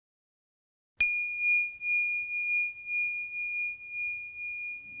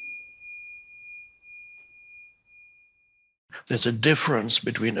there's a difference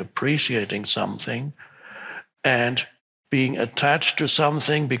between appreciating something and being attached to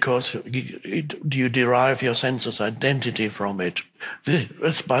something because you derive your sense of identity from it.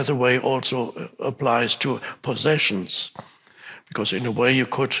 This, by the way, also applies to possessions, because in a way you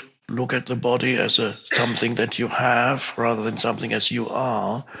could look at the body as something that you have rather than something as you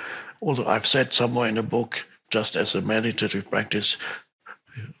are. Although I've said somewhere in a book, just as a meditative practice,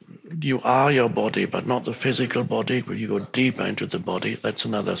 you are your body, but not the physical body. When you go deeper into the body, that's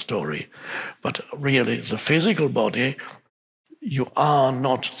another story. But really, the physical body, you are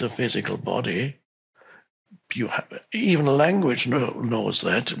not the physical body. Even language knows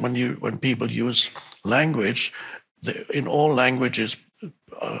that. When people use language, in all languages,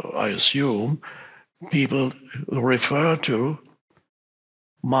 I assume, people refer to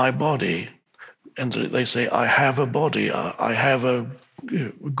my body, and they say, I have a body, I have a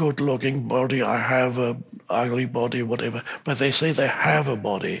good-looking body, I have a ugly body, whatever. But they say they have a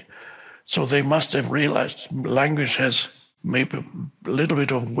body. So they must have realized language has maybe a little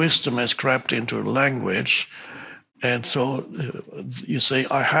bit of wisdom has crept into language. And so you say,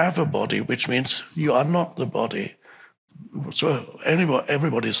 I have a body, which means you are not the body. So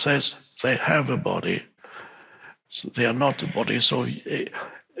everybody says they have a body. So they are not the body. So,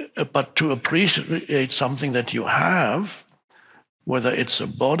 but to appreciate something that you have, whether it's a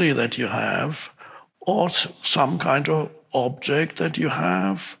body that you have, or some kind of object that you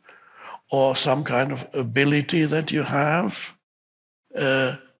have, or some kind of ability that you have,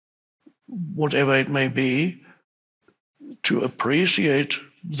 whatever it may be, to appreciate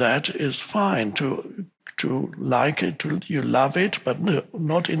that is fine. To like it, you love it, but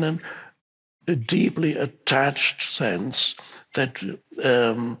not in a deeply attached sense that you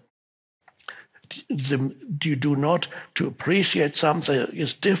do not. To appreciate something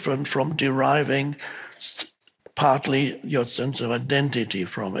is different from deriving partly your sense of identity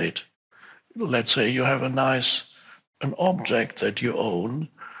from it. Let's say you have an object that you own,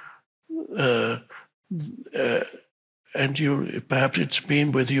 and perhaps it's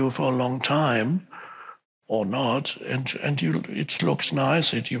been with you for a long time, or not, and it looks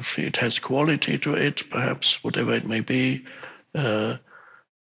nice. It has quality to it, perhaps whatever it may be,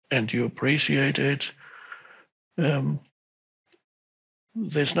 and you appreciate it.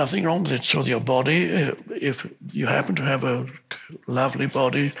 There's nothing wrong with it. So your body, if you happen to have a lovely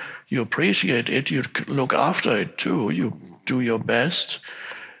body, you appreciate it. You look after it too. You do your best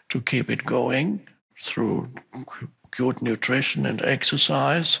to keep it going through good nutrition and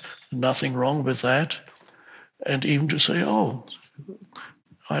exercise. Nothing wrong with that. And even to say, oh,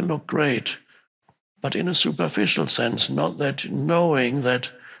 I look great. But in a superficial sense, not that knowing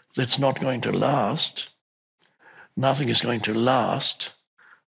that it's not going to last. Nothing is going to last.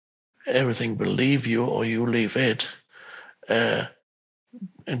 Everything will leave you or you leave it. To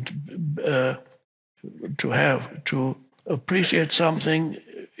appreciate something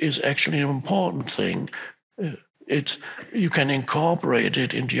is actually an important thing. You can incorporate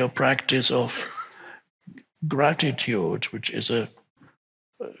it into your practice of gratitude, which is a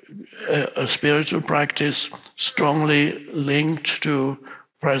spiritual practice strongly linked to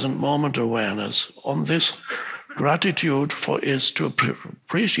present moment awareness. On this, gratitude is to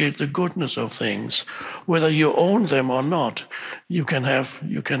appreciate the goodness of things, whether you own them or not. You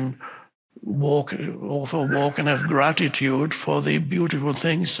can walk and have gratitude for the beautiful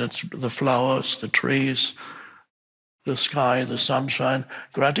things, that's the flowers, the trees, the sky, the sunshine.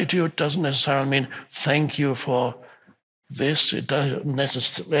 Gratitude doesn't necessarily mean thank you for this. It doesn't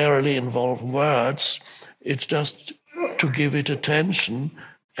necessarily involve words. It's just to give it attention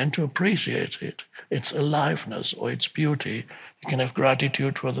and to appreciate it. Its aliveness or its beauty. You can have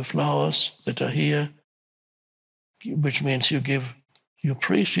gratitude for the flowers that are here, which means you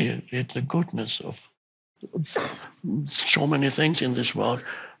appreciate the goodness of so many things in this world,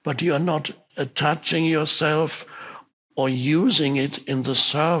 but you are not attaching yourself or using it in the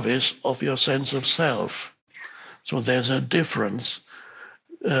service of your sense of self. So there's a difference.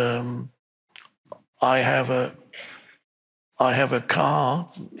 I have a car.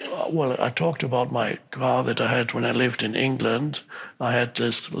 Well, I talked about my car that I had when I lived in England. I had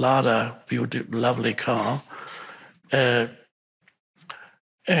this Lada, beautiful, lovely car. And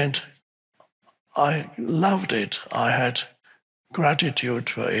I loved it. I had gratitude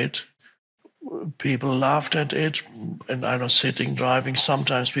for it. People laughed at it, and I was sitting driving.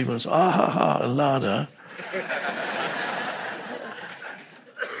 Sometimes people say, a Lada.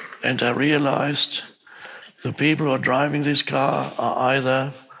 And I realized the people who are driving this car are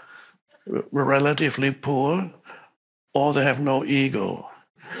either relatively poor or they have no ego.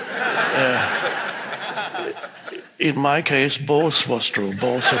 in my case, both was true,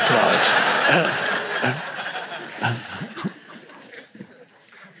 both applied.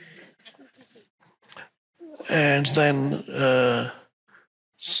 And then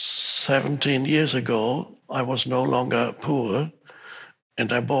 17 years ago, I was no longer poor,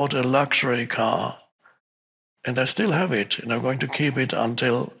 and I bought a luxury car, and I still have it, and I'm going to keep it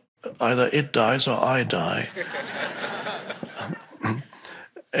until either it dies or I die.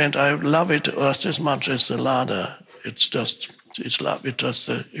 And I love it just as much as the Lada. It just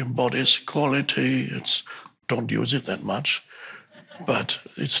embodies quality. Don't use it that much, but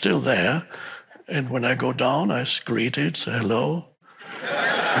it's still there. And when I go down, I greet it, say hello.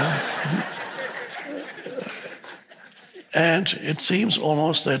 And it seems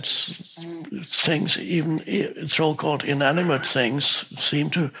almost that things, even so-called inanimate things, seem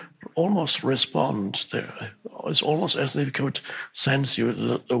to almost respond. It's almost as if they could sense you.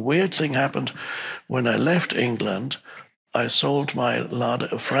 The weird thing happened when I left England. I sold my Lada.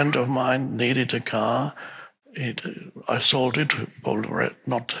 A friend of mine needed a car. I sold it,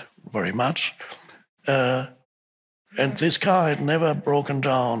 not very much. And this car had never broken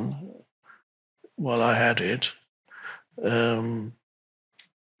down while I had it. And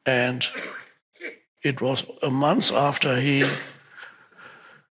it was a month after he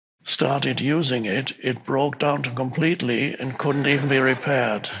started using it, it broke down completely and couldn't even be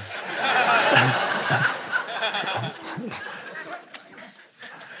repaired.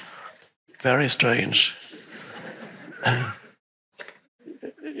 Very strange.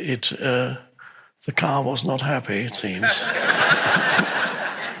 The car was not happy, it seems.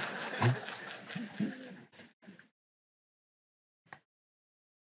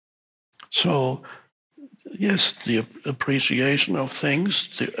 So, yes, the appreciation of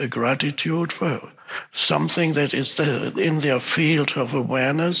things, the gratitude for something that is in their field of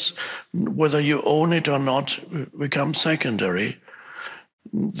awareness, whether you own it or not, becomes secondary.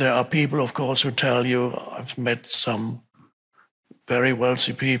 There are people, of course, who tell you, I've met some very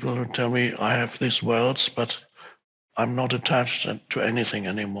wealthy people who tell me, I have this wealth, but I'm not attached to anything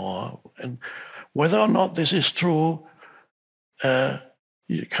anymore. And whether or not this is true,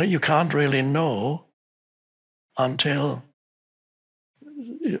 you can't really know until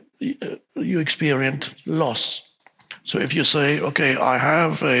you experience loss. So if you say, okay, I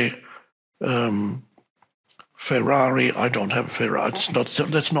have a Ferrari, I don't have a Ferrari,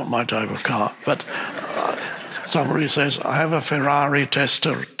 that's not my type of car, but somebody says, I have a Ferrari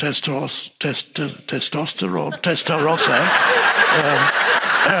Testarossa.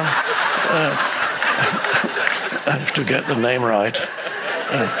 I have to get the name right.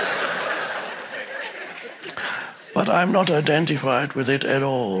 But I'm not identified with it at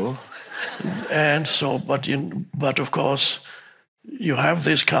all. And so, but of course, you have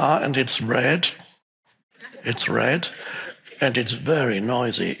this car and it's red. It's red and it's very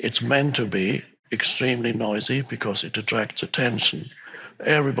noisy. It's meant to be extremely noisy because it attracts attention.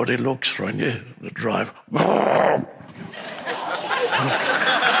 Everybody looks for you, the drive.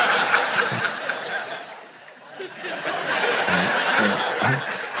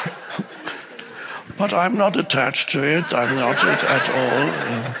 But I'm not attached to it. I'm not at all.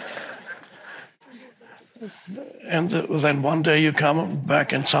 And then one day you come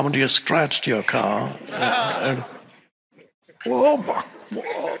back and somebody has scratched your car. And, or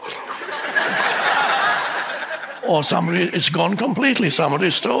it's gone completely. Somebody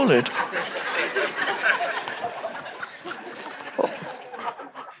stole it.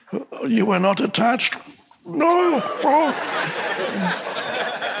 You were not attached? No.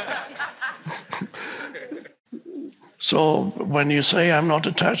 So when you say I'm not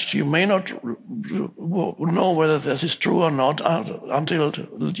attached, you may not know whether this is true or not until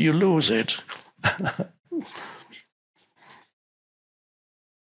you lose it.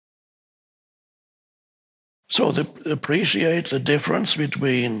 So appreciate the difference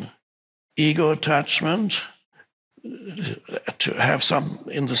between ego attachment, to have some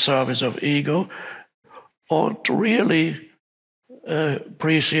in the service of ego, or to really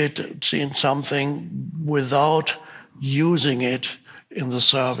appreciate seeing something without using it in the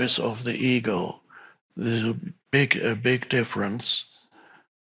service of the ego. There's a big difference.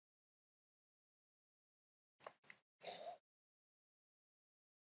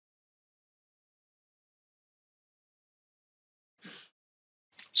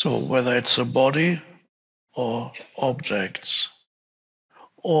 So whether it's a body or objects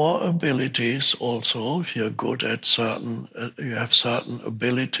or abilities also, if you're good at you have certain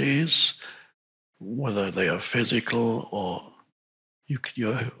abilities, whether they are physical or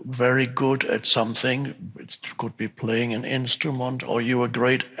you're very good at something. It could be playing an instrument, or you're a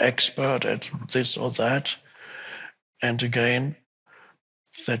great expert at this or that. And again,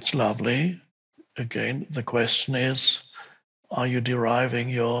 that's lovely. Again, the question is, are you deriving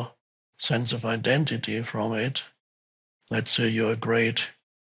your sense of identity from it? Let's say you're a great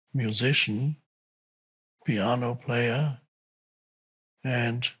musician, piano player,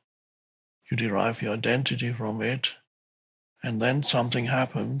 and you derive your identity from it, and then something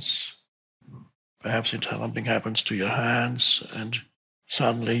happens. Perhaps something happens to your hands, and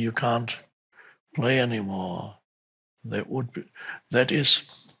suddenly you can't play anymore. That is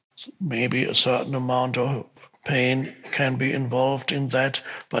maybe a certain amount of pain can be involved in that,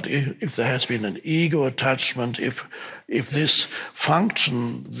 but if there has been an ego attachment, if this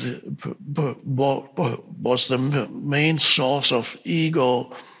function was the main source of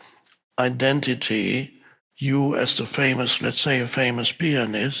ego identity, you as the famous, let's say a famous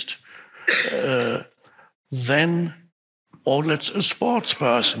pianist, then, or let's a sports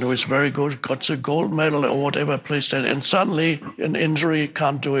person who is very good, got a gold medal or whatever place that, and suddenly an injury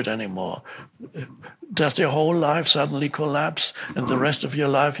can't do it anymore. Does your whole life suddenly collapse and the rest of your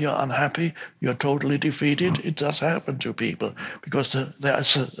life you're unhappy, you're totally defeated? It does happen to people because there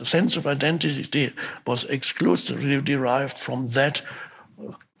is a sense of identity was exclusively derived from that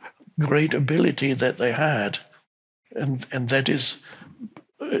great ability that they had. And that is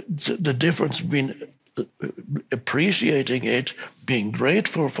the difference between appreciating it, being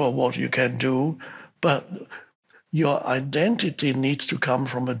grateful for what you can do, but your identity needs to come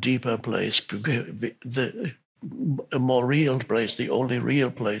from a deeper place, a more real place, the only real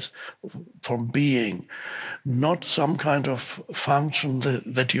place from being, not some kind of function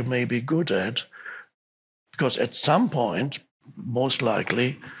that you may be good at, because at some point, most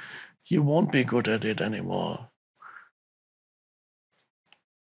likely, you won't be good at it anymore.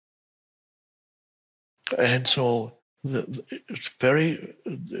 And so it's a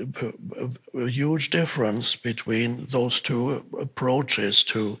huge difference between those two approaches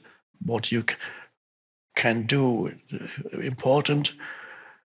to what you can do. Important,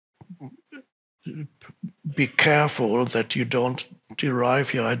 be careful that you don't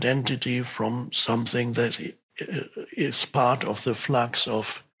derive your identity from something that is part of the flux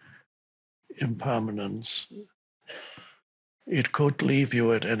of impermanence. It could leave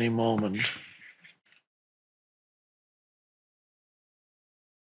you at any moment.